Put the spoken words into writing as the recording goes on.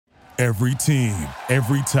Every team,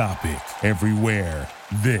 every topic, everywhere.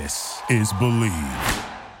 This is Believe.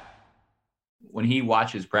 When he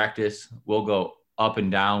watches practice, we'll go up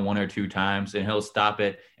and down one or two times, and he'll stop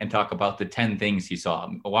it and talk about the 10 things he saw.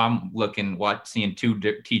 While I'm seeing two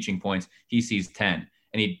teaching points, he sees 10,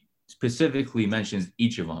 and he specifically mentions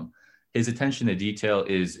each of them. His attention to detail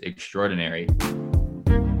is extraordinary.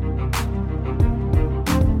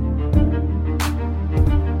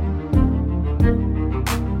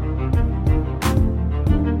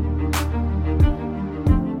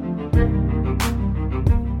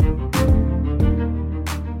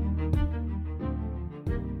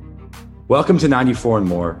 Welcome to 94 and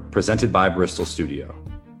More, presented by Bristol Studio.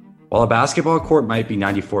 While a basketball court might be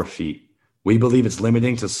 94 feet, we believe it's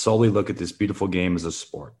limiting to solely look at this beautiful game as a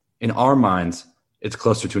sport. In our minds, it's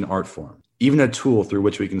closer to an art form, even a tool through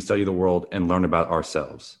which we can study the world and learn about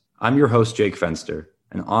ourselves. I'm your host, Jake Fenster,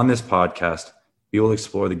 and on this podcast, we will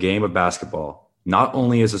explore the game of basketball, not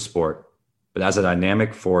only as a sport, but as a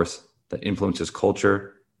dynamic force that influences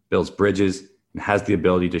culture, builds bridges, and has the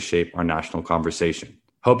ability to shape our national conversation.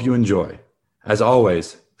 Hope you enjoy. As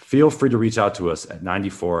always, feel free to reach out to us at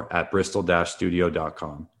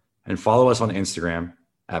 94@bristol-studio.com and follow us on Instagram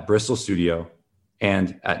at Bristol Studio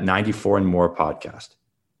and at 94 and More podcast.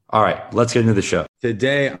 All right, let's get into the show.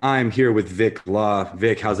 Today, I'm here with Vic Law.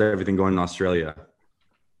 Vic, how's everything going in Australia?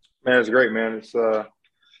 Man, it's great, man. It's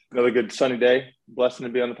another good sunny day. Blessing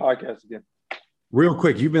to be on the podcast again. Real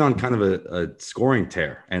quick, you've been on kind of a scoring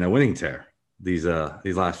tear and a winning tear these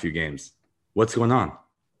last few games. What's going on?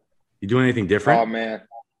 You doing anything different? Oh, man.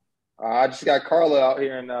 I just got Carla out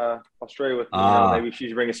here in Australia with me. Maybe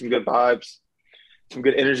she's bringing some good vibes, some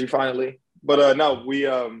good energy finally. But no,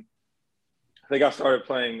 I think I started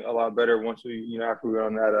playing a lot better once after we were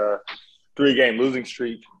on that 3-game losing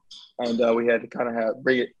streak, and we had to kind of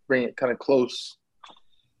bring it kind of close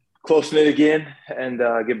knit again, and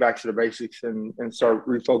get back to the basics and start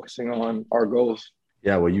refocusing on our goals.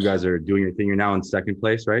 Yeah, well, you guys are doing your thing. You're now in second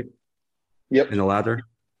place, right? Yep. In the ladder.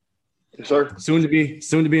 Yes, sir. Soon to be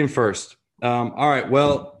in first. All right.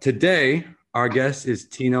 Well, today our guest is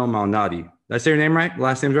Tino Malnati. Did I say your name right?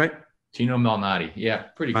 Last name's right? Tino Malnati. Yeah,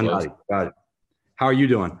 pretty close. Got it. How are you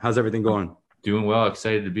doing? How's everything going? Doing well.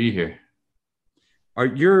 Excited to be here.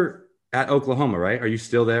 You're at Oklahoma, right? Are you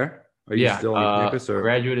still there? Are you still on campus? Or?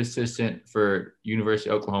 Graduate assistant for University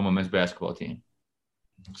of Oklahoma men's basketball team.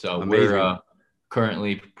 So Amazing. We're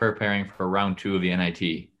currently preparing for round 2 of the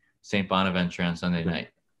NIT, St. Bonaventure on Sunday night.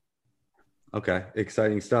 Okay.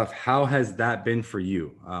 Exciting stuff. How has that been for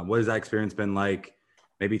you? What has that experience been like?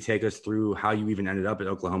 Maybe take us through how you even ended up at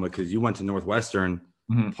Oklahoma, because you went to Northwestern,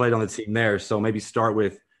 played on the team there. So maybe start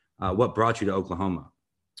with what brought you to Oklahoma?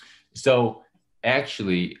 So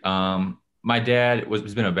actually, my dad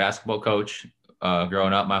has been a basketball coach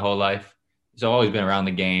growing up my whole life. So I've always been around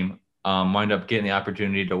the game. Wound up getting the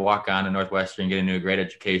opportunity to walk on to Northwestern, get into a great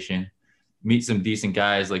education, meet some decent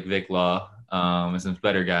guys like Vic Law, and some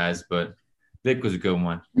better guys, but Vic was a good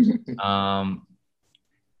one.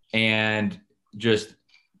 And just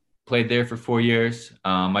played there for 4 years.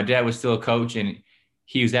 My dad was still a coach, and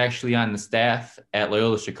he was actually on the staff at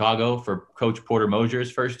Loyola Chicago for Coach Porter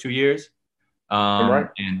Mosier's first 2 years. Right.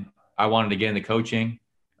 And I wanted to get into coaching.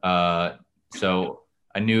 So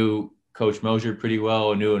I knew Coach Mosier pretty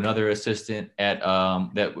well. I knew another assistant at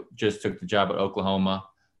that just took the job at Oklahoma,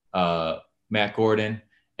 Matt Gordon.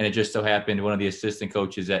 And it just so happened one of the assistant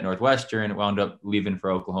coaches at Northwestern wound up leaving for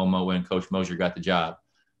Oklahoma when Coach Mosier got the job.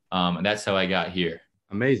 And that's how I got here.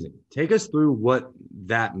 Amazing. Take us through what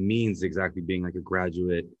that means exactly, being like a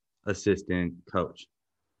graduate assistant coach.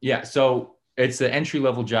 Yeah, so it's an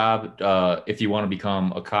entry-level job if you want to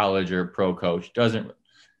become a college or pro coach. Doesn't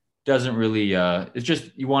really it's just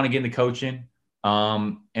you want to get into coaching.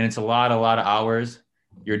 And it's a lot of hours.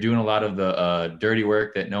 You're doing a lot of the dirty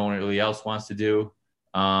work that no one really else wants to do.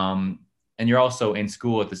 And you're also in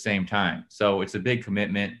school at the same time. So it's a big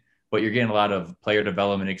commitment, but you're getting a lot of player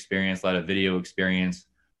development experience, a lot of video experience,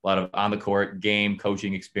 a lot of on the court game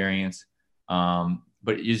coaching experience.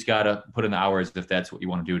 But you just got to put in the hours if that's what you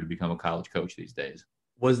want to do to become a college coach these days.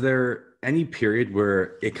 Was there any period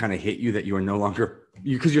where it kind of hit you that you were no longer,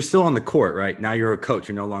 because you're still on the court, right? Now you're a coach,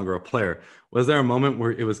 you're no longer a player. Was there a moment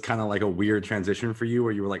where it was kind of like a weird transition for you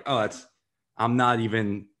where you were like, I'm not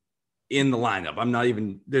even in the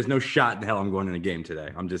lineup. There's no shot in hell I'm going in a game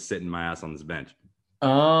today. I'm just sitting my ass on this bench.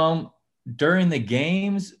 During the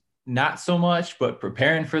games, not so much, but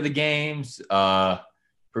preparing for the games,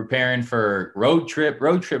 preparing for road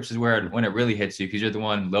trips is when it really hits you, because you're the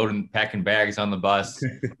one packing bags on the bus,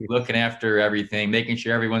 looking after everything, making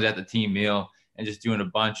sure everyone's at the team meal, and just doing a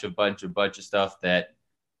bunch of stuff that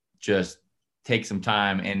just take some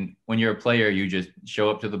time. And when you're a player, you just show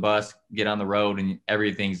up to the bus, get on the road, and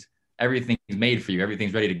everything's made for you.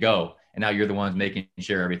 Everything's ready to go. And now you're the ones making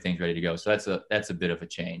sure everything's ready to go. So that's a bit of a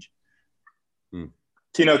change.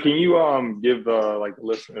 Tino, can you give the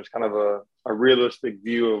listeners kind of a realistic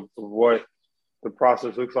view of what the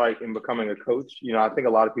process looks like in becoming a coach? I think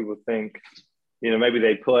a lot of people think, maybe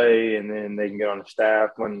they play and then they can get on the staff,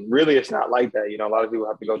 when really it's not like that. A lot of people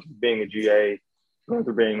have to go through being a GA, going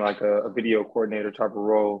through being like a video coordinator type of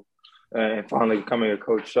role, and finally becoming a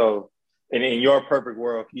coach. So in your perfect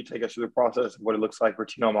world, can you take us through the process of what it looks like for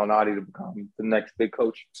Tino Malnati to become the next big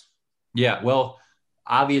coach? Yeah, well,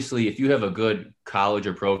 obviously, if you have a good college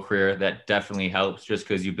or pro career, that definitely helps, just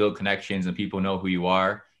because you build connections and people know who you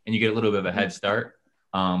are and you get a little bit of a head start.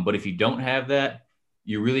 But if you don't have that,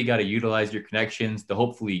 you really got to utilize your connections to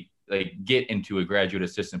hopefully get into a graduate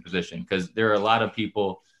assistant position, because there are a lot of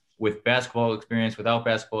people with basketball experience, without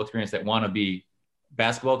basketball experience, that want to be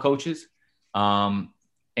basketball coaches.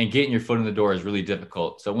 And getting your foot in the door is really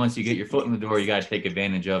difficult. So once you get your foot in the door, you got to take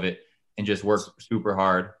advantage of it and just work super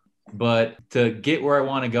hard. But to get where I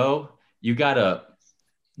want to go,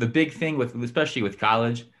 the big thing especially with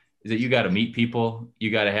college, is that you got to meet people. You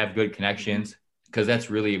got to have good connections, because that's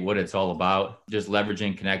really what it's all about. Just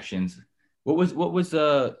leveraging connections. What was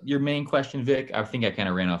your main question, Vic? I think I kind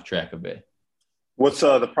of ran off track a bit. What's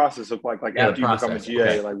the process look like? After you become a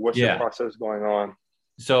GA, okay. What's the process going on?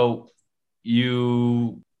 So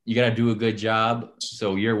you got to do a good job.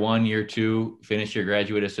 So year 1, year 2, finish your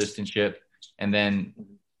graduate assistantship, and then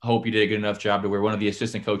hope you did a good enough job to where one of the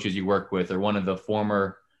assistant coaches you work with, or one of the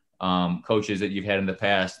former coaches that you've had in the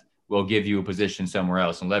past, will give you a position somewhere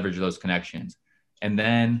else and leverage those connections. And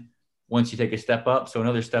then once you take a step up, so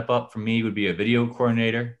another step up for me would be a video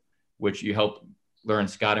coordinator, which you help learn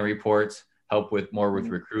scouting reports, help with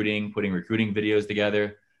recruiting, putting recruiting videos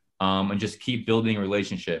together, and just keep building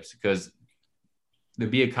relationships. Because to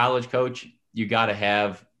be a college coach, you got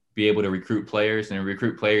to be able to recruit players, and to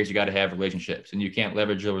recruit players, you got to have relationships, and you can't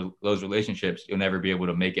leverage those relationships. You'll never be able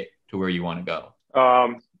to make it to where you want to go.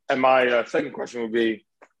 And my second question would be,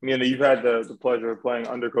 you've had the pleasure of playing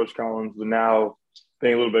under Coach Collins, but now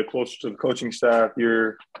being a little bit closer to the coaching staff,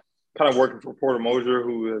 you're kind of working for Porter Moser,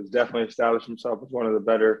 who has definitely established himself as one of the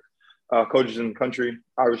better coaches in the country.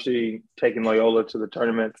 Obviously, taking Loyola to the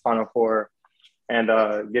tournament, Final Four, and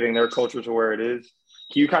getting their culture to where it is.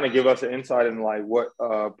 Can you kind of give us an insight into what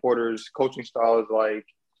Porter's coaching style is like,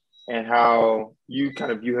 and how you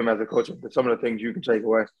kind of view him as a coach, some of the things you can take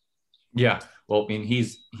away? Yeah, well,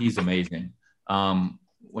 he's amazing.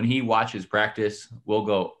 When he watches practice, we'll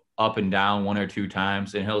go up and down 1 or 2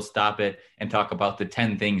 times, and he'll stop it and talk about the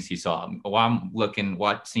 10 things he saw. While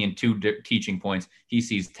I'm seeing 2 teaching points, he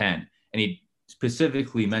sees 10, and he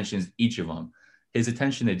specifically mentions each of them. His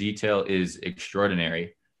attention to detail is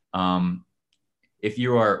extraordinary. If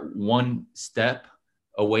you are 1 step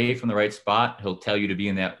away from the right spot, he'll tell you to be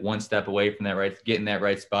in that 1 step away from get in that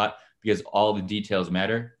right spot, because all the details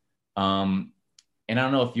matter. And I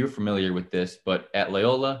don't know if you're familiar with this, but at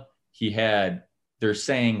Loyola, their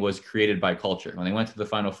saying was created by culture. When they went to the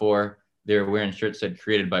Final Four, they were wearing shirts that said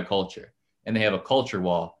created by culture. And they have a culture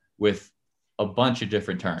wall with a bunch of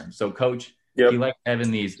different terms. So coach, he likes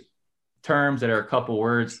having these terms that are a couple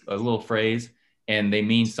words, a little phrase, and they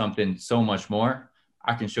mean something so much more.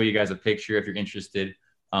 I can show you guys a picture if you're interested.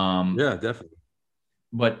 Yeah, definitely.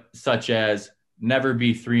 But such as never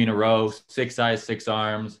be 3 in a row, 6 eyes, 6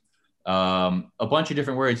 arms, a bunch of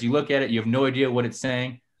different words. You look at it, you have no idea what it's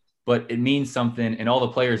saying, but it means something, and all the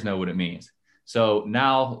players know what it means. So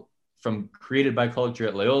now, from created by culture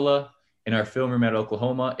at Loyola, in our film room at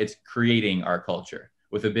Oklahoma, it's creating our culture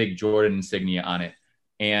with a big Jordan insignia on it.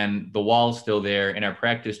 And the wall's still there. In our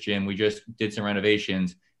practice gym, we just did some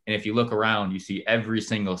renovations. And if you look around, you see every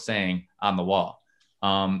single saying on the wall.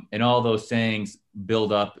 And all those sayings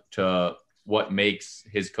build up to what makes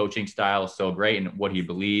his coaching style so great and what he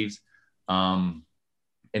believes. And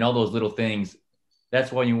all those little things. That's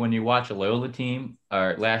why when you watch a Loyola team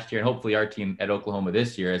last year, and hopefully our team at Oklahoma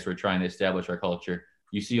this year, as we're trying to establish our culture,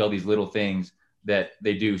 you see all these little things that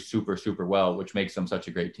they do super, super well, which makes them such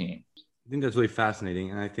a great team. I think that's really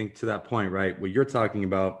fascinating. And I think to that point, right, what you're talking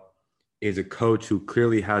about is a coach who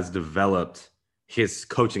clearly has developed his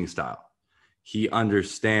coaching style. He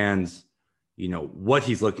understands, what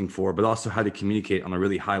he's looking for, but also how to communicate on a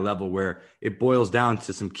really high level, where it boils down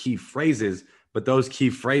to some key phrases, but those key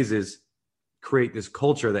phrases create this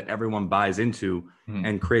culture that everyone buys into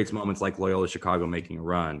and creates moments like Loyola Chicago making a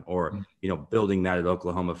run, or, building that at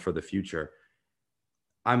Oklahoma for the future.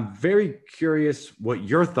 I'm very curious what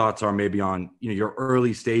your thoughts are maybe on, your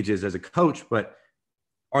early stages as a coach, but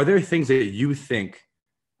are there things that you think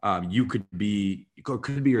could be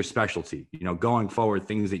your specialty, going forward,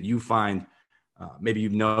 things that you find maybe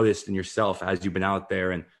you've noticed in yourself as you've been out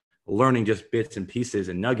there and learning just bits and pieces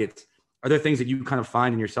and nuggets? Are there things that you kind of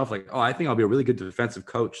find in yourself like, oh, I think I'll be a really good defensive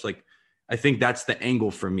coach? Like, I think that's the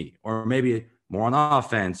angle for me, or maybe more on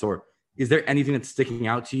offense, or is there anything that's sticking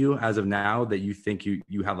out to you as of now that you think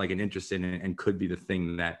you have like an interest in and could be the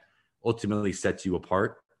thing that ultimately sets you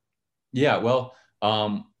apart? Yeah, well,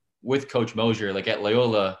 with Coach Mosier, like at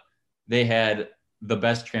Loyola, they had the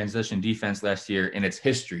best transition defense last year in its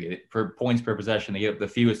history. For points per possession, they gave up the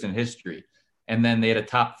fewest in history. And then they had a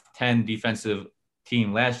top 10 defensive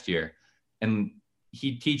team last year. And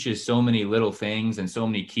he teaches so many little things and so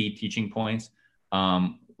many key teaching points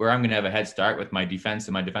where I'm going to have a head start with my defense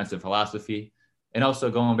and my defensive philosophy. And also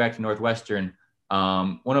going back to Northwestern,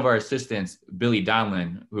 one of our assistants, Billy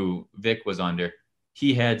Donlin, who Vic was under,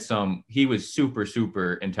 he was super,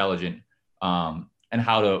 super intelligent and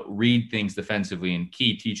how to read things defensively and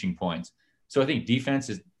key teaching points. So I think defense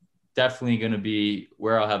is definitely going to be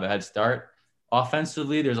where I'll have a head start.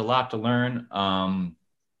 Offensively, there's a lot to learn.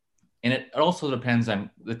 And it also depends on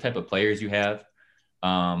the type of players you have.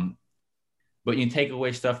 But you take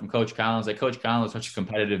away stuff from Coach Collins. Like Coach Collins was such a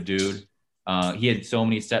competitive dude. He had so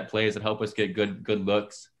many set plays that help us get good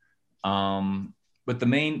looks. But the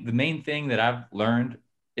main thing that I've learned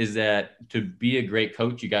is that to be a great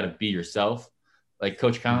coach, you got to be yourself. Like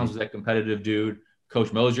Coach Collins was that competitive dude.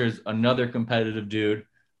 Coach Mosier is another competitive dude.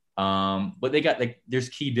 But there's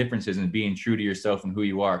key differences in being true to yourself and who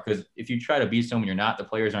you are. Because if you try to be someone you're not, the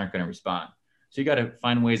players aren't going to respond. So you got to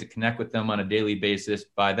find ways to connect with them on a daily basis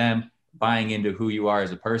by them buying into who you are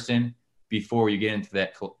as a person before you get into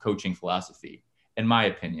that coaching philosophy, in my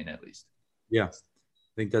opinion, at least. Yeah.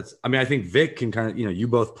 I think Vic can kind of, you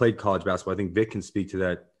both played college basketball. I think Vic can speak to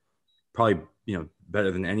that probably,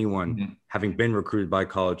 better than anyone, having been recruited by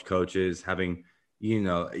college coaches, having,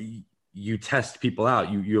 you test people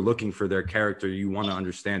out. You're looking for their character. You want to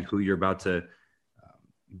understand who you're about to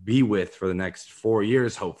be with for the next 4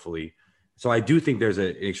 years, hopefully. So I do think there's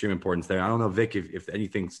an extreme importance there. I don't know, Vic, if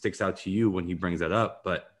anything sticks out to you when he brings that up,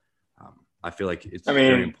 but I feel like it's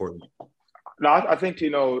very important. No, I think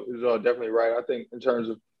Tino is definitely right. I think in terms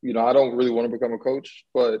of, I don't really want to become a coach,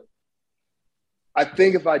 but I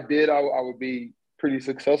think if I did, I would be pretty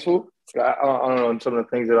successful. I don't know, in some of the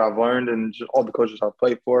things that I've learned and just all the coaches I've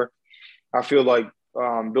played for, I feel like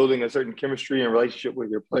building a certain chemistry and relationship with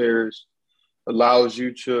your players allows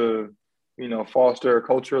you to, foster a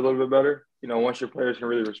culture a little bit better. Once your players can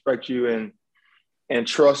really respect you and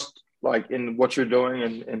trust like in what you're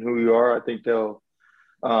doing and who you are, I think they'll,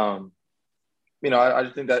 I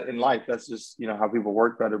just think that in life, that's just, how people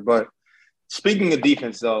work better. But speaking of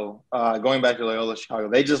defense, though, going back to Loyola Chicago,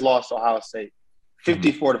 they just lost to Ohio State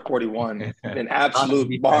 54-41, an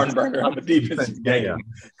absolute barn burner of a defensive game.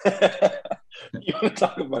 You want to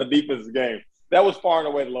talk about a defensive game? That was far and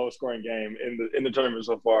away the lowest scoring game in the tournament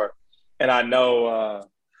so far. And I know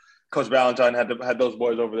Coach Valentine had those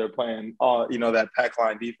boys over there playing, that pack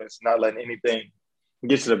line defense, not letting anything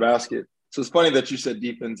get to the basket. So it's funny that you said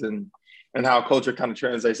defense and how culture kind of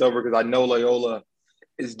translates over, because I know Loyola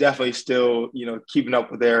is definitely still, keeping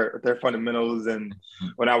up with their fundamentals. And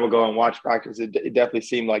when I would go and watch practice, it definitely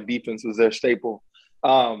seemed like defense was their staple.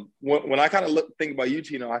 When I kind of think about you,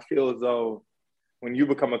 Tino, I feel as though when you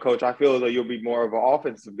become a coach, I feel as though you'll be more of an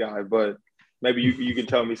offensive guy, but maybe you can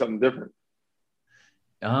tell me something different.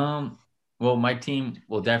 Well, my team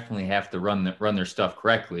will definitely have to run their stuff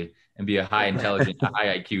correctly and be a high intelligent,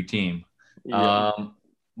 high IQ team. Yeah.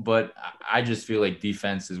 But I just feel like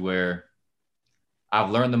defense is where I've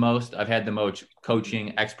learned the most. I've had the most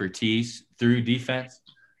coaching expertise through defense.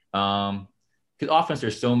 Because offense,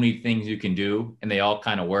 there's so many things you can do and they all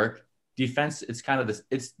kind of work. Defense, it's kind of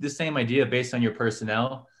it's the same idea based on your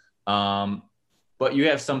personnel. But you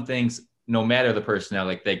have some things, no matter the personnel,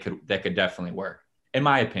 like that could definitely work, in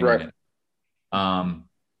my opinion. Right.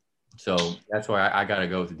 So that's why I got to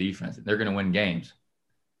go with the defense. They're going to win games.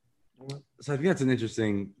 So I think that's an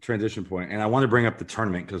interesting transition point. And I want to bring up the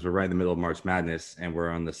tournament because we're right in the middle of March Madness and we're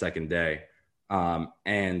on the second day.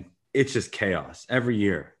 And it's just chaos. Every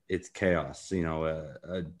year it's chaos.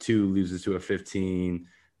 A 2 loses to a 15.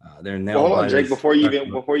 They're nailed. Hold on, Jake, before you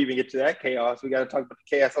even get to that chaos, we got to talk about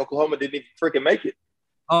the chaos. Oklahoma didn't even freaking make it.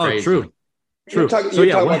 Oh, crazy. True. You're talking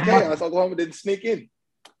about chaos. Oklahoma didn't sneak in.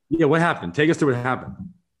 Yeah, what happened? Take us through what happened.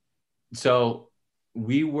 So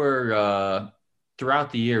we were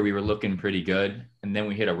throughout the year, we were looking pretty good. And then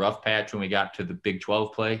we hit a rough patch when we got to the Big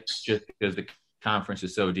 12 play, just because the conference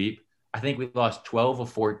is so deep. I think we lost 12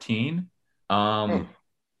 of 14.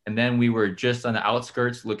 And then we were just on the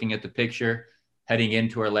outskirts looking at the picture, heading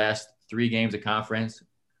into our last 3 games of conference.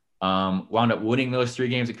 Wound up winning those 3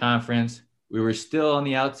 games of conference. We were still on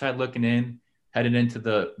the outside looking in, headed into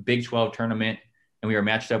the Big 12 tournament, and we were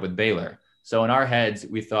matched up with Baylor. So in our heads,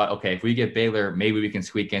 we thought, okay, if we get Baylor, maybe we can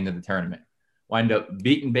squeak into the tournament. Wind up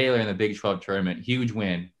beating Baylor in the Big 12 tournament, huge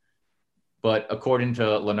win. But according to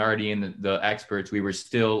Lenardi and the experts, we were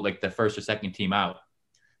still like the first or second team out.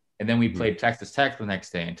 And then we played Texas Tech the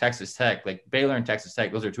next day. And Texas Tech, like Baylor and Texas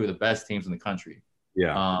Tech, those are 2 of the best teams in the country.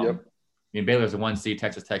 Yeah. I mean, Baylor's a 1 seed,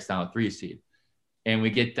 Texas Tech's down a 3 seed. And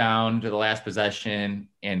we get down to the last possession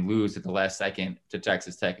and lose at the last second to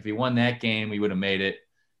Texas Tech. If we won that game, we would have made it.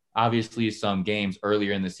 Obviously, some games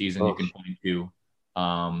earlier in the season you can point to.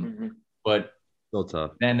 But still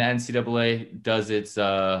tough. Then the NCAA does its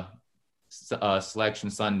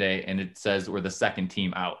selection Sunday, and it says we're the second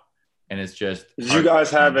team out. And it's just – Did you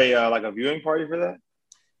guys have a viewing party for that?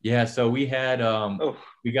 Yeah, so we had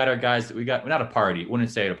we got our guys – we got – not a party.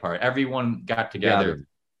 Wouldn't say it a party. Everyone got together.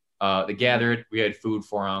 They gathered. We had food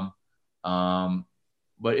for them.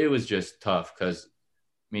 But it was just tough because,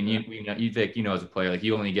 I mean, you think, as a player, like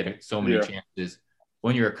you only get so many chances.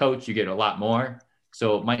 When you're a coach, you get a lot more.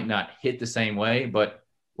 So it might not hit the same way. But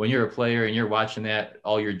when you're a player and you're watching that,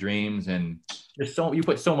 all your dreams, and you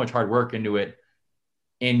put so much hard work into it,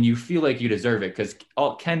 and you feel like you deserve it because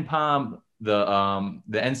Ken Pom, the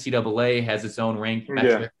NCAA has its own rank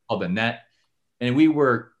metric called the net, and we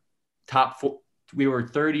were top 4. We were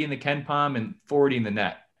 30 in the Ken Pom and 40 in the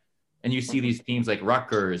net. And you see these teams like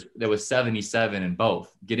Rutgers that was 77 in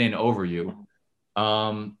both get in over you.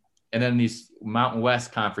 And then these Mountain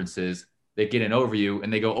West conferences that get in over you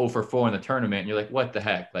and they go 0-4 in the tournament. And you're like, what the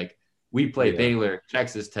heck? Like we play Baylor,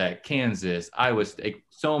 Texas Tech, Kansas, Iowa State,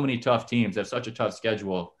 so many tough teams have such a tough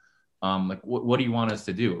schedule. Like what do you want us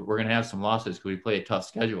to do? We're going to have some losses because we play a tough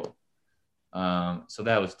schedule. So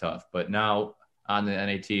that was tough. But now on the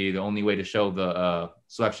NAT, the only way to show the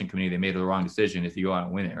selection committee they made the wrong decision is you go out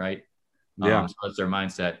and win it, right? So that's their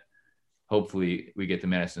mindset. Hopefully we get to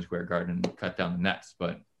Madison Square Garden and cut down the nets,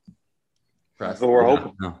 but we're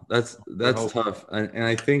hoping. No, that's tough. And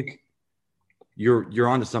I think you're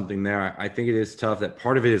onto something there. I think it is tough that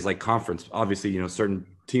part of it is like conference. Obviously, certain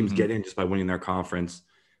teams get in just by winning their conference.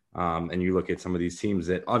 And you look at some of these teams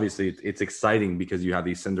that obviously it's exciting because you have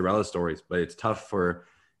these Cinderella stories, but it's tough for,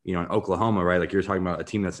 in Oklahoma, right? Like you're talking about a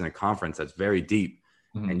team that's in a conference that's very deep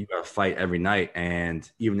and you got to fight every night. And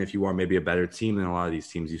even if you are maybe a better team than a lot of these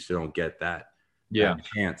teams, you still don't get that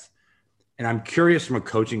chance. And I'm curious from a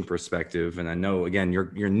coaching perspective, and I know, again,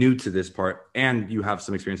 you're new to this part and you have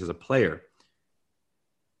some experience as a player.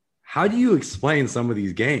 How do you explain some of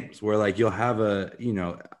these games where like you'll have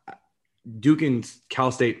Duke and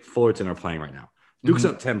Cal State Fullerton are playing right now. Duke's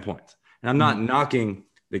up 10 points. And I'm not knocking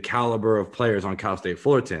the caliber of players on Cal State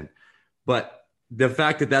Fullerton, but the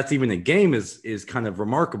fact that that's even a game is kind of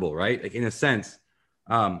remarkable, right? Like in a sense,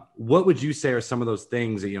 what would you say are some of those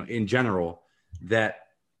things that, in general, that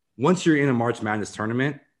once you're in a March Madness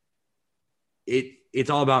tournament, it's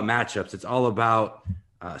all about matchups. It's all about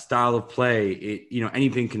style of play.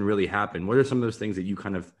 Anything can really happen. What are some of those things that you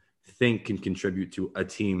kind of think can contribute to a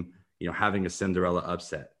team, having a Cinderella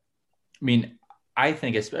upset? I mean, I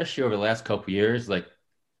think especially over the last couple of years, like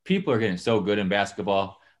people are getting so good in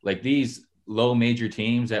basketball. Like these low major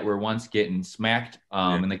teams that were once getting smacked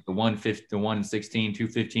in like the 116,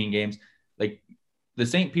 215 games, like the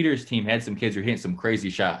St. Peter's team had some kids who were hitting some crazy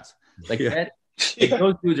shots. Like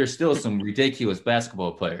those dudes are still some ridiculous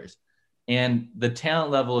basketball players. And the talent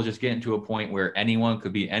level is just getting to a point where anyone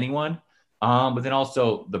could beat anyone. But then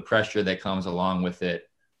also the pressure that comes along with it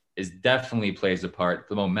is definitely plays a part,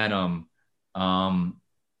 the momentum. And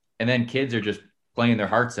then kids are just playing their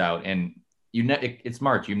hearts out, and it's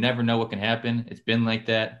March. You never know what can happen. It's been like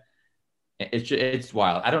that. It's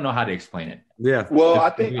wild. I don't know how to explain it. Yeah. Well, I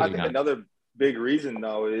think another big reason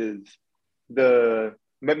though is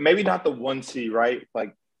maybe not the 1 seed, right?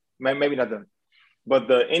 Like maybe not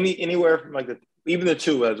but anywhere from like even the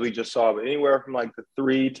 2 as we just saw, but anywhere from like the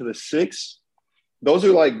 3 to the 6, those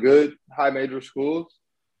are like good high major schools.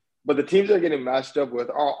 But the teams they're getting matched up with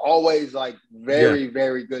are always like very,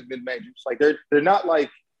 very good mid majors. Like they're not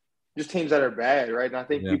like just teams that are bad, right? And I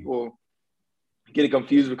think people get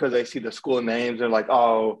confused because they see the school names and like,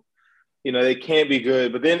 oh, they can't be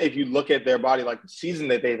good. But then if you look at their body, like the season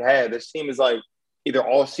that they've had, this team is like either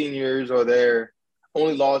all seniors or they're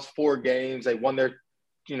only lost 4 games. They won their,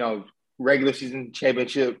 regular season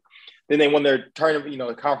championship. Then they won their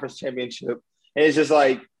tournament, conference championship. And it's just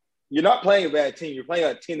like, you're not playing a bad team. You're playing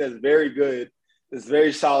a team that's very good, that's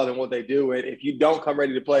very solid in what they do. And if you don't come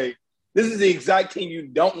ready to play This is the exact team you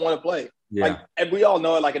don't want to play. Yeah. Like, and we all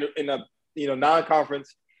know it. Like in a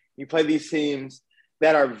non-conference, you play these teams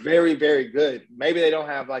that are very, very good. Maybe they don't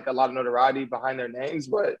have like a lot of notoriety behind their names,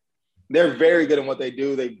 but they're very good in what they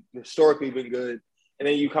do. They've historically been good. And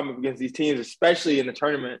then you come up against these teams, especially in the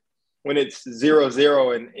tournament, when it's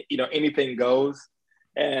 0-0 and, anything goes.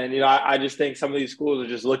 And, I just think some of these schools are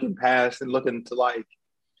just looking past and looking to like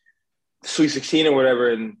Sweet 16 or whatever.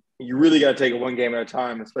 And you really got to take it one game at a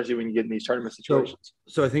time, especially when you get in these tournament situations.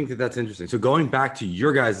 So I think that's interesting. So going back to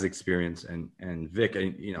your guys' experience and Vic,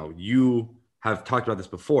 you have talked about this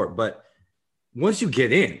before, but once you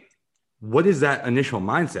get in, what is that initial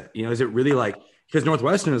mindset? Is it really like, because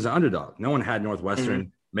Northwestern is an underdog. No one had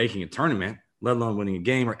Northwestern making a tournament, let alone winning a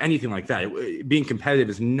game or anything like that. Being competitive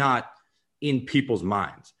is not in people's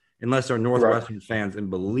minds unless they're Northwestern fans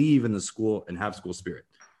and believe in the school and have school spirit.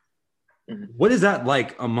 What is that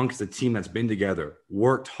like amongst a team that's been together,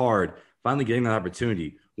 worked hard, finally getting that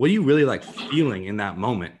opportunity? What do you really like feeling in that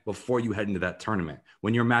moment before you head into that tournament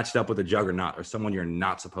when you're matched up with a juggernaut or someone you're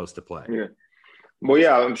not supposed to play? Yeah. Well,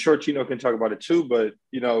 yeah, I'm sure Chino can talk about it too, but,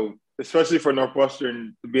 especially for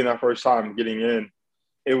Northwestern being our first time getting in,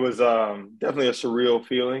 it was definitely a surreal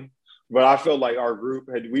feeling. But I felt like our group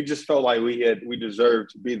we just felt like we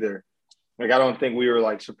deserved to be there. Like, I don't think we were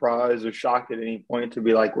like surprised or shocked at any point to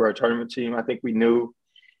be like, we're a tournament team. I think we knew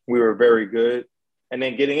we were very good. And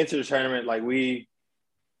then getting into the tournament, like we,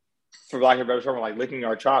 for lack of a better term, like licking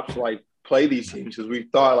our chops, like play these teams because we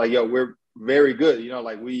thought like, we're very good.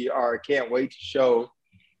 Like can't wait to show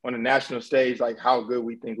on the national stage, like how good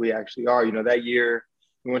we think we actually are. That year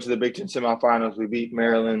we went to the Big Ten semifinals. We beat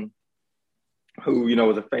Maryland, who,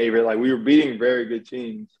 was a favorite. Like, we were beating very good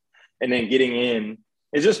teams and then getting in.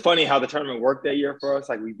 It's just funny how the tournament worked that year for us.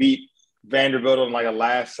 Like, we beat Vanderbilt on like a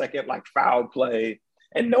last second, like foul play.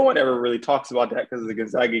 And no one ever really talks about that because of the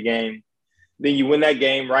Gonzaga game. Then you win that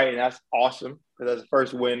game, right? And that's awesome because that's the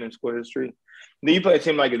first win in school history. Then you play a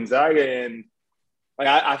team like Gonzaga and like,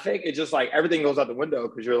 I think it just like everything goes out the window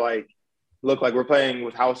because you're like, look, like we're playing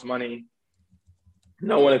with house money.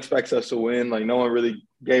 No one expects us to win. Like, no one really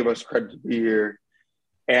gave us credit to be here.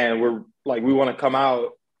 And we're like, we want to come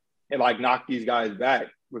out and like knock these guys back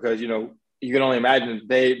because, you can only imagine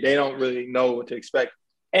they don't really know what to expect.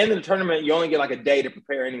 And in the tournament, you only get like a day to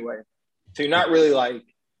prepare anyway. So you're not really like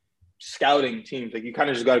scouting teams. Like, you kind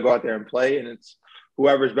of just got to go out there and play. And it's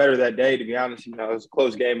whoever's better that day, to be honest. It was a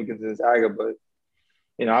close game against Gonzaga, but,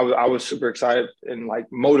 I was super excited and like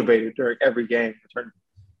motivated during every game.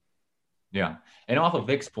 Yeah. And off of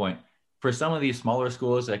Vic's point, for some of these smaller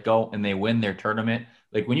schools that go and they win their tournament,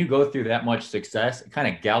 like when you go through that much success, it kind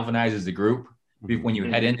of galvanizes the group when you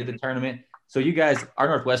head into the tournament. So you guys, our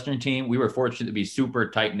Northwestern team, we were fortunate to be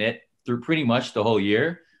super tight knit through pretty much the whole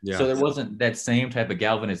year. Yeah. So there wasn't that same type of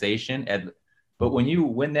galvanization. But when you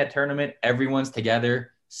win that tournament, everyone's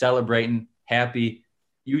together, celebrating, happy.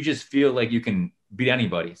 You just feel like you can beat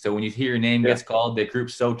anybody. So when you hear your name gets called, the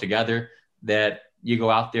group's so together that you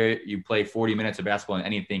go out there, you play 40 minutes of basketball, and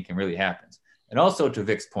anything can really happen. And also, to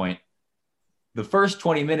Vic's point, the first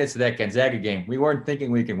 20 minutes of that Gonzaga game, we weren't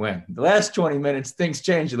thinking we can win. The last 20 minutes, things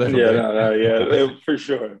changed a little bit. For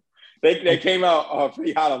sure. They came out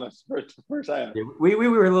pretty hot on us first half. Yeah, we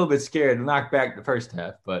were a little bit scared and knocked back the first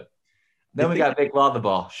half, but then we got Vic Law the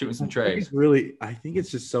ball, shooting some trays. I think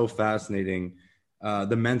it's just so fascinating,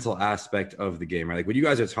 the mental aspect of the game, right? Like what you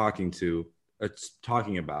guys are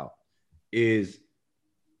talking about is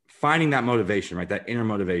finding that motivation, right? That inner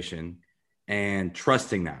motivation and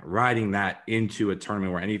trusting that, riding that into a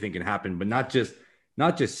tournament where anything can happen, but not just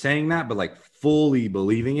saying that, but like fully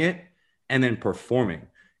believing it and then performing.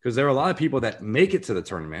 Because there are a lot of people that make it to the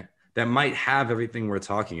tournament that might have everything we're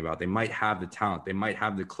talking about. They might have the talent. They might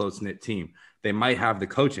have the close-knit team. They might have the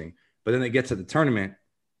coaching, but then they get to the tournament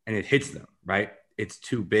and it hits them, right? It's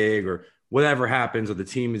too big or whatever happens, or the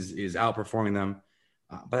team is outperforming them.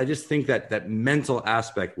 But I just think that mental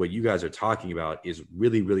aspect, what you guys are talking about, is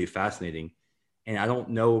really, really fascinating. And I don't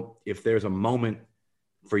know if there's a moment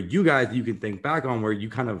for you guys that you can think back on where you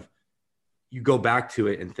go back to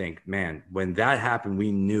it and think, man, when that happened,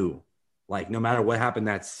 we knew, like, no matter what happened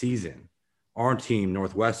that season, our team,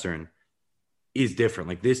 Northwestern, is different.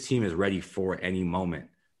 Like, this team is ready for any moment.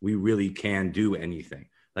 We really can do anything.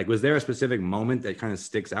 Like, was there a specific moment that kind of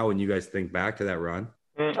sticks out when you guys think back to that run?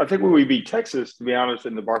 I think when we beat Texas, to be honest,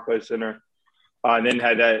 in the Barclays Center, and then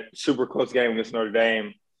had that super close game against Notre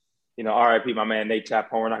Dame. RIP, my man Nate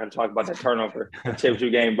Chappell. We're not going to talk about that turnover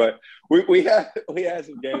championship game, but we had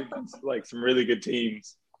some games like some really good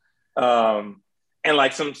teams, and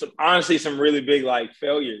like some honestly some really big like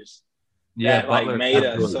failures that like made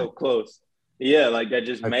us so close. Yeah, like that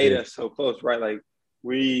just made us so close, right? Like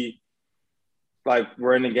we're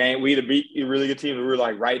in the game. We had to beat a really good team. We were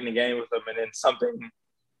like right in the game with them, and then something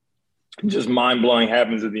just mind blowing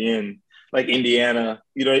happens at the end, like Indiana.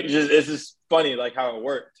 It's just funny like how it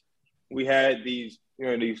worked. We had these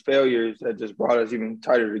failures that just brought us even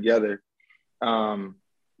tighter together.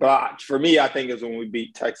 But for me, I think is when we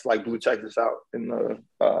beat Texas, like blew Texas out in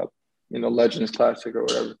the Legends Classic or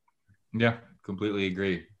whatever. Yeah, completely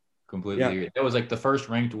agree. Agree. That was like the first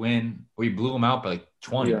ranked win. We blew them out by like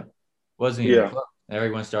 20. Yeah. Wasn't even close.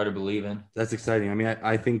 Everyone started believing. That's exciting. I mean,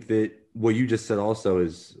 I think that what you just said also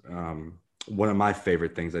is one of my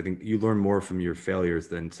favorite things. I think you learn more from your failures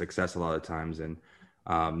than success a lot of times, and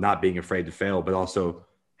not being afraid to fail, but also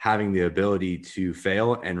having the ability to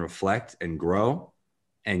fail and reflect and grow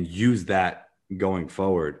and use that going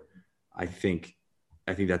forward. I think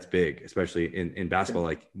that's big, especially in basketball.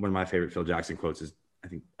 Like one of my favorite Phil Jackson quotes is, I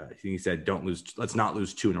think he said, let's not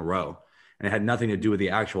lose 2 in a row. And it had nothing to do with the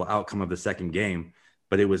actual outcome of the second game,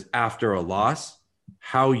 but it was after a loss,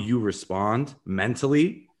 how you respond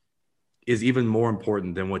mentally is even more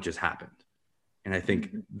important than what just happened. And I think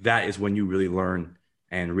that is when you really learn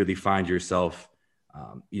and really find yourself,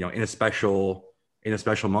 in a special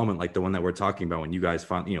moment like the one that we're talking about, when you guys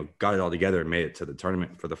got it all together and made it to the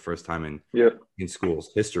tournament for the first time in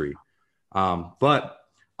school's history. But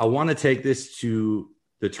I want to take this to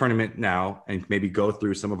the tournament now and maybe go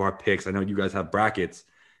through some of our picks. I know you guys have brackets.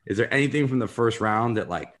 Is there anything from the first round that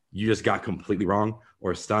like you just got completely wrong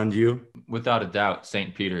or stunned you? Without a doubt,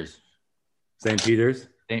 St. Peter's. St. Peter's?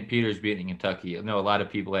 St. Peter's beating Kentucky. I know a lot of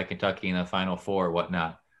people at Kentucky in the Final Four or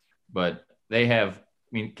whatnot, but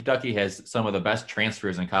Kentucky has some of the best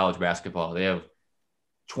transfers in college basketball. They have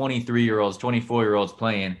 23-year-olds, 24-year-olds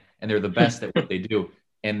playing, and they're the best at what they do.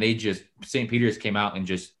 And St. Peter's came out and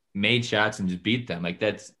just made shots and just beat them. Like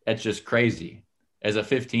that's just crazy. As a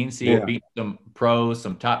 15 seed, beat some pros,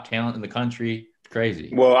 some top talent in the country. It's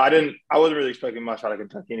crazy. Well, I wasn't really expecting much out of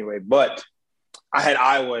Kentucky anyway, but I had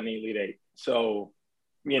Iowa in the Elite Eight. So,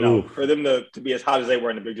 for them to be as hot as they were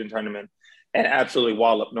in the Big Ten tournament and absolutely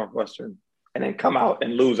wallop Northwestern and then come out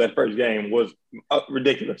and lose that first game was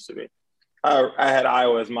ridiculous to me. I had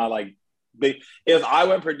Iowa as my big. It was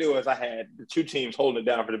Iowa and Purdue as I had the 2 teams holding it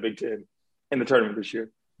down for the Big Ten in the tournament this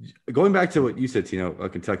year. Going back to what you said, Tino,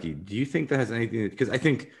 Kentucky, do you think that has anything? Because I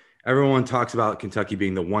think everyone talks about Kentucky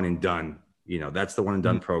being the one and done. That's the one and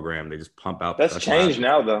done program. They just pump out. That's changed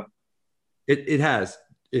now, though. It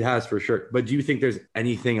has for sure. But do you think there's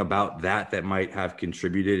anything about that might have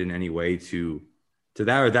contributed in any way to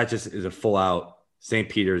that, or that just is a full out St.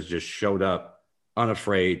 Peter's just showed up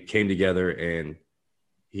unafraid, came together, and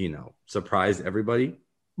surprised everybody?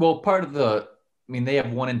 Well, part of they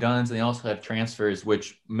have one and dones, and they also have transfers,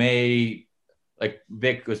 which may, like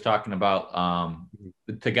Vic was talking about,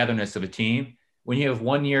 the togetherness of a team. When you have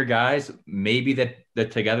 1 year guys, maybe that the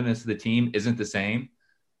togetherness of the team isn't the same.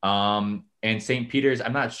 And St. Peter's,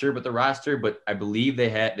 I'm not sure about the roster, but I believe they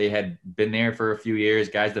had been there for a few years.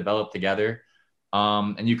 Guys developed together,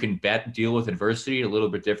 and you can deal with adversity a little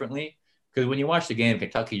bit differently. Because when you watch the game,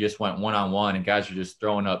 Kentucky just went 1-on-1, and guys are just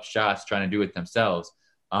throwing up shots, trying to do it themselves.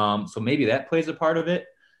 So maybe that plays a part of it.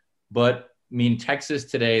 But Texas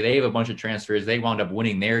today, they have a bunch of transfers. They wound up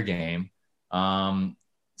winning their game.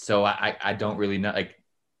 So I don't really know.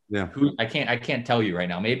 I can't tell you right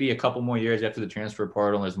now. Maybe a couple more years after the transfer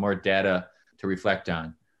portal, there's more data to reflect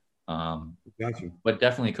on. Gotcha. But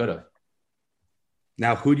definitely could have.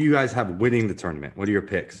 Now, who do you guys have winning the tournament? What are your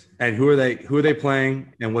picks? And who are they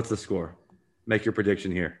playing? And what's the score? Make your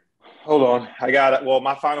prediction here. Hold on. I got it. Well,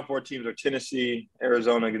 my Final Four teams are Tennessee,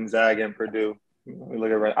 Arizona, Gonzaga, and Purdue. Let me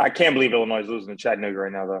look at it. I can't believe Illinois is losing to Chattanooga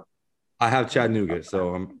right now, though. I have Chattanooga,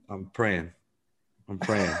 so I'm praying.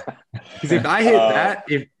 Because if I hit that,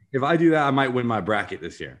 if I do that, I might win my bracket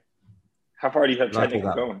this year. How far do you have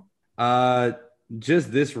Chattanooga going?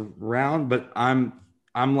 Just this round, but I'm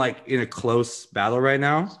like in a close battle right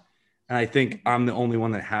now, and I think I'm the only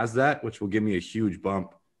one that has that, which will give me a huge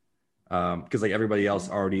bump. Because like everybody else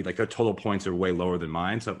already, like their total points are way lower than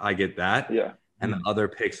mine, so if I get that, and the other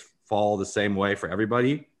picks fall the same way for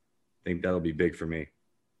everybody, I think that'll be big for me.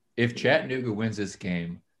 If Chattanooga wins this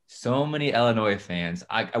game, so many Illinois fans,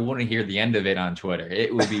 I want to hear the end of it on Twitter.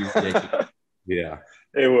 It will be ridiculous. Yeah,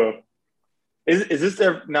 it will. Is this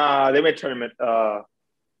their? Nah, they made tournament.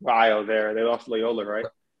 Io there. They lost Loyola, right?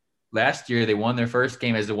 Last year, they won their first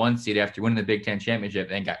game as the 1 seed after winning the Big Ten championship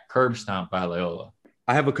and got curb stomped by Loyola.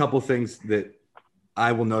 I have a couple things that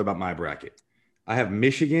I will know about my bracket. I have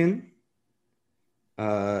Michigan.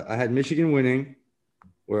 I had Michigan winning.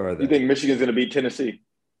 Where are they? You think Michigan's going to beat Tennessee?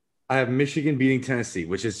 I have Michigan beating Tennessee,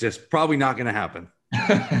 which is just probably not going to happen.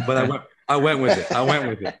 But I went with it.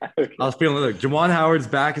 Okay. I was feeling it. Juwan Howard's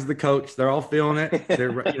back as the coach. They're all feeling it.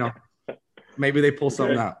 They're, maybe they pull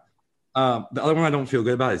something out. The other one I don't feel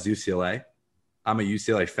good about is UCLA. I'm a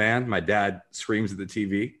UCLA fan. My dad screams at the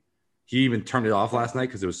TV. He even turned it off last night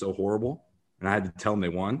because it was so horrible, and I had to tell him they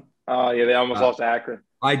won. Oh, yeah, they almost lost to Akron.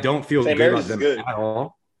 I don't feel St. good Mary's about them is good. at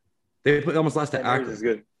all. They almost lost to St. Mary's Akron. is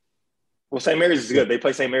good. Well, St. Mary's is good. They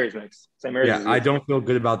play St. Mary's next. St. Mary's is good. I don't feel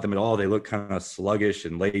good about them at all. They look kind of sluggish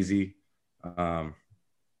and lazy. So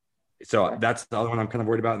that's the other one I'm kind of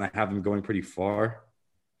worried about, and I have them going pretty far.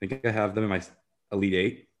 I think I have them in my Elite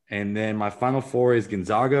Eight. And then my Final Four is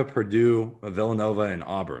Gonzaga, Purdue, Villanova, and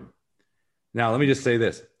Auburn. Now, let me just say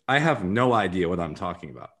this. I have no idea what I'm talking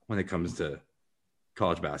about when it comes to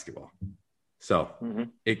college basketball. So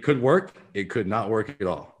It could work. It could not work at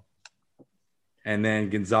all. And then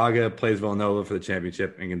Gonzaga plays Villanova for the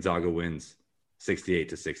championship, and Gonzaga wins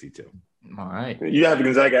 68-62. All right. You have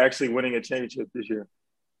Gonzaga actually winning a championship this year.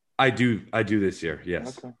 I do this year,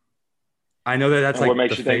 yes. Okay. I know that's And like what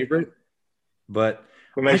makes the you think- favorite, but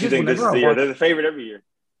What makes you think this is the year? They're the favorite every year.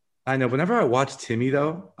 I know. Whenever I watch Timmy,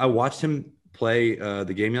 though, I watched him play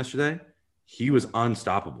the game yesterday. He was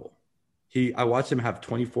unstoppable. I watched him have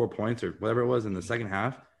 24 points or whatever it was in the second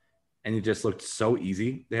half, and it just looked so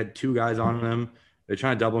easy. They had two guys on him. They're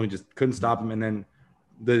trying to double him. He just couldn't stop him. And then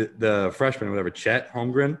the freshman, or whatever, Chet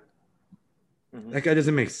Holmgren, that guy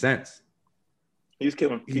doesn't make sense. He's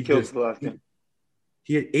killing. He killed the last game.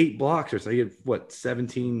 He had 8 blocks or so. He had,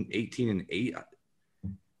 17, 18, and 8?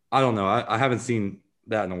 I don't know. I haven't seen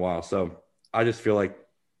that in a while. So I just feel like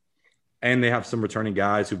 – and they have some returning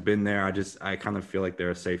guys who've been there. I kind of feel like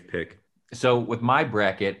they're a safe pick. So with my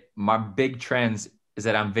bracket, my big trends is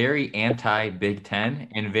that I'm very anti-Big Ten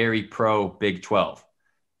and very pro-Big 12.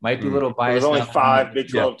 Might be a little biased. There's only now. 5 Big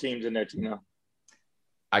 12 teams in there, too.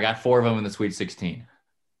 I got 4 of them in the Sweet 16.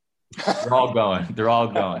 They're all going. They're all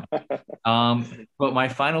going. But my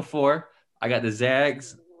Final Four, I got the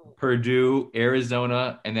Zags, Purdue,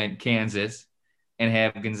 Arizona, and then Kansas, and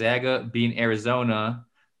have Gonzaga beating Arizona.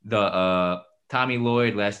 The Tommy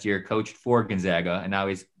Lloyd last year coached for Gonzaga, and now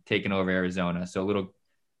he's taken over Arizona. So a little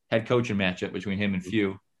head coaching matchup between him and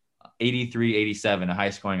Few. 83-87, a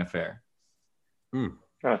high-scoring affair.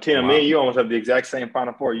 Tina, me and you almost have the exact same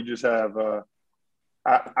Final Four. You just have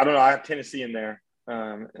I don't know. I have Tennessee in there,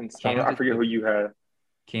 and I forget who you have.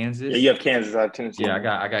 Kansas. Yeah, you have Kansas. I have Tennessee. Yeah,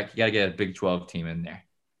 I got to get a Big 12 team in there.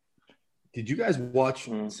 Did you guys watch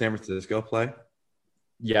San Francisco play?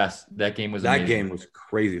 Yes, that game was that amazing. game was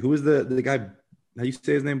crazy. Who was the guy? How you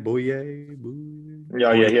say his name? Boye?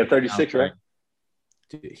 Yeah, he had 36, right?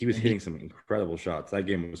 Dude, he was hitting some incredible shots. That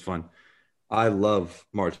game was fun. I love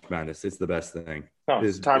March Madness. It's the best thing. No,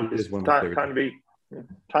 it's time to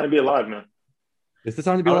be alive, man. It's the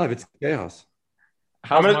time to be alive. It's chaos.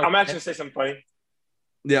 I'm actually gonna say something funny.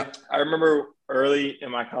 Yeah, I remember early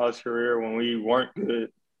in my college career when we weren't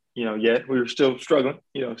good, yet we were still struggling,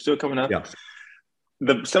 still coming up. Yeah.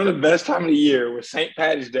 Some of the best time of the year was St.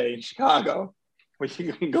 Patty's Day in Chicago, where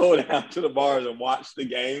you can go down to the bars and watch the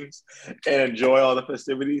games and enjoy all the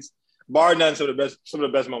festivities. Bar none, some of the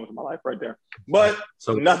best moments of my life right there. But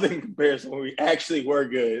nothing compares to when we actually were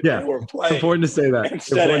good. Yeah, and we're playing. Important to say that.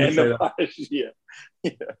 Instead of in the bars. Yeah.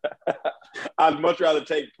 I'd much rather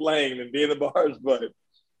take playing than be in the bars, but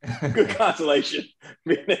good consolation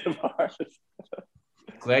being in the bars.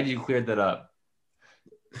 Glad you cleared that up.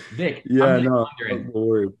 Vic, yeah, I'm no,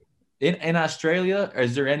 wondering, in Australia,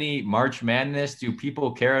 is there any March Madness? Do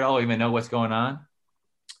people care at all, even know what's going on?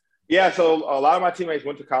 Yeah, so a lot of my teammates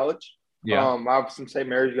went to college. Yeah, I have some St.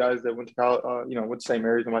 Mary's guys that went to college. Went to St.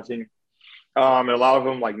 Mary's on my team, and a lot of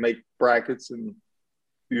them make brackets and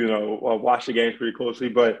watch the games pretty closely.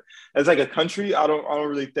 But as a country, I don't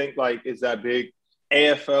really think it's that big.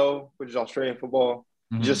 AFL, which is Australian football,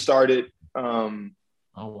 just started.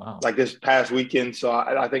 Oh wow! This past weekend, so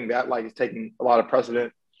I think that is taking a lot of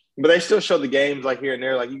precedent. But they still show the games here and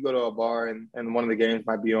there. You go to a bar and one of the games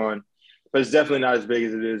might be on, but it's definitely not as big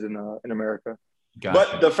as it is in America. Gotcha.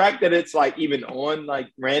 But the fact that it's even on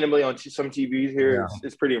randomly on some TVs here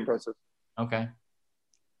is pretty impressive. Okay.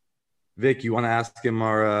 Vic, you want to ask him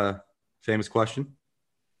our famous question?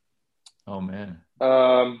 Oh man.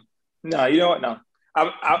 No, you know what? No.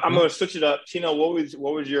 I'm going to switch it up. Tino, what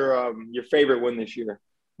was your favorite win this year?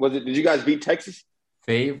 Did you guys beat Texas?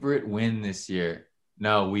 Favorite win this year?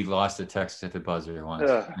 No, we lost to Texas at the buzzer once.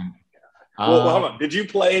 Well, hold on. Did you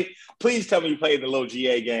play? Please tell me you played the little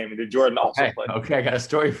GA game. And did Jordan also play? Okay, I got a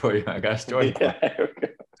story for you. Okay.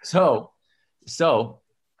 So,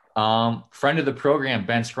 friend of the program,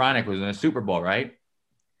 Ben Skronik, was in the Super Bowl, right?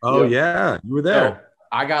 Oh, yeah. You were there. So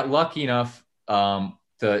I got lucky enough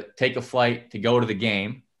to take a flight to go to the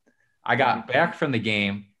game. I got back from the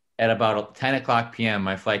game at about 10 o'clock p.m.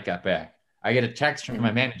 My flight got back. I get a text from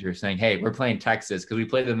my manager saying, hey, we're playing Texas because we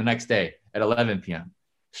played them the next day at 11 p.m.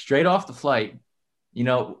 Straight off the flight,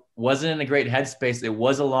 wasn't in a great headspace. It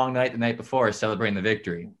was a long night the night before celebrating the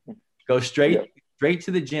victory. Go straight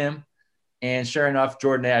to the gym. And sure enough,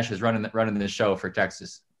 Jordan Ash is running the show for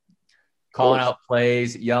Texas. Calling out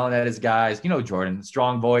plays, yelling at his guys. Jordan,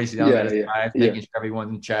 strong voice, yelling at his guys, making sure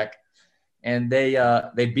everyone's in check. And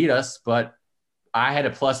they beat us, but I had a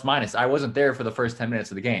plus minus. I wasn't there for the first 10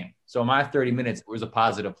 minutes of the game. So my 30 minutes was a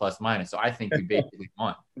positive plus minus. So I think we basically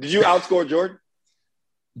won. Did you outscore Jordan?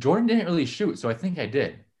 Jordan didn't really shoot, so I think I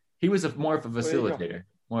did. He was more of a facilitator.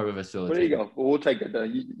 There you go. Well, we'll take it.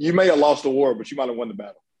 You may have lost the war, but you might have won the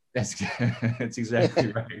battle. That's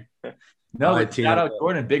exactly right. No, shout out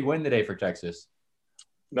Jordan. Big win today for Texas.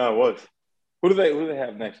 No, it was. Who do they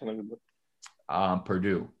have next?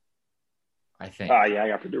 Purdue, I think. Yeah, I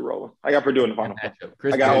got Purdue rolling. I got Purdue in the final.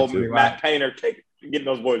 I got old Matt Painter getting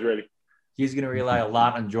those boys ready. He's going to rely a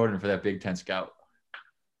lot on Jordan for that Big Ten scout.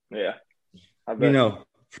 Yeah, I bet.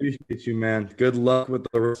 Appreciate you, man. Good luck with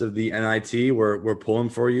the rest of the NIT. We're pulling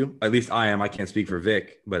for you. At least I am. I can't speak for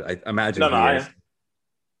Vic, but I imagine I am.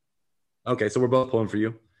 Okay, so we're both pulling for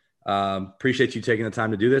you. Appreciate you taking the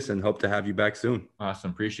time to do this and hope to have you back soon.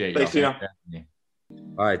 Awesome. Appreciate you. Thanks,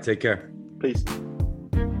 All right, take care. Peace.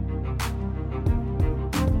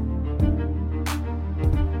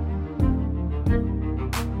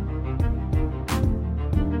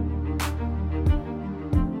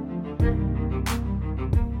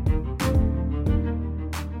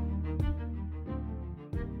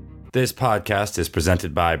 This podcast is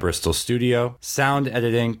presented by Bristol Studio. Sound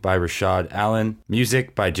editing by Rashad Allen.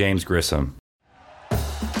 Music by James Grissom.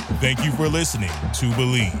 Thank you for listening to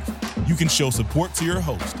Believe. You can show support to your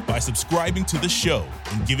host by subscribing to the show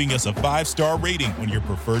and giving us a 5-star rating on your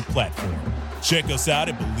preferred platform. Check us out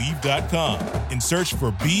at Believe.com and search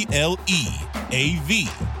for BLEAV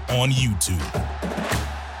on YouTube.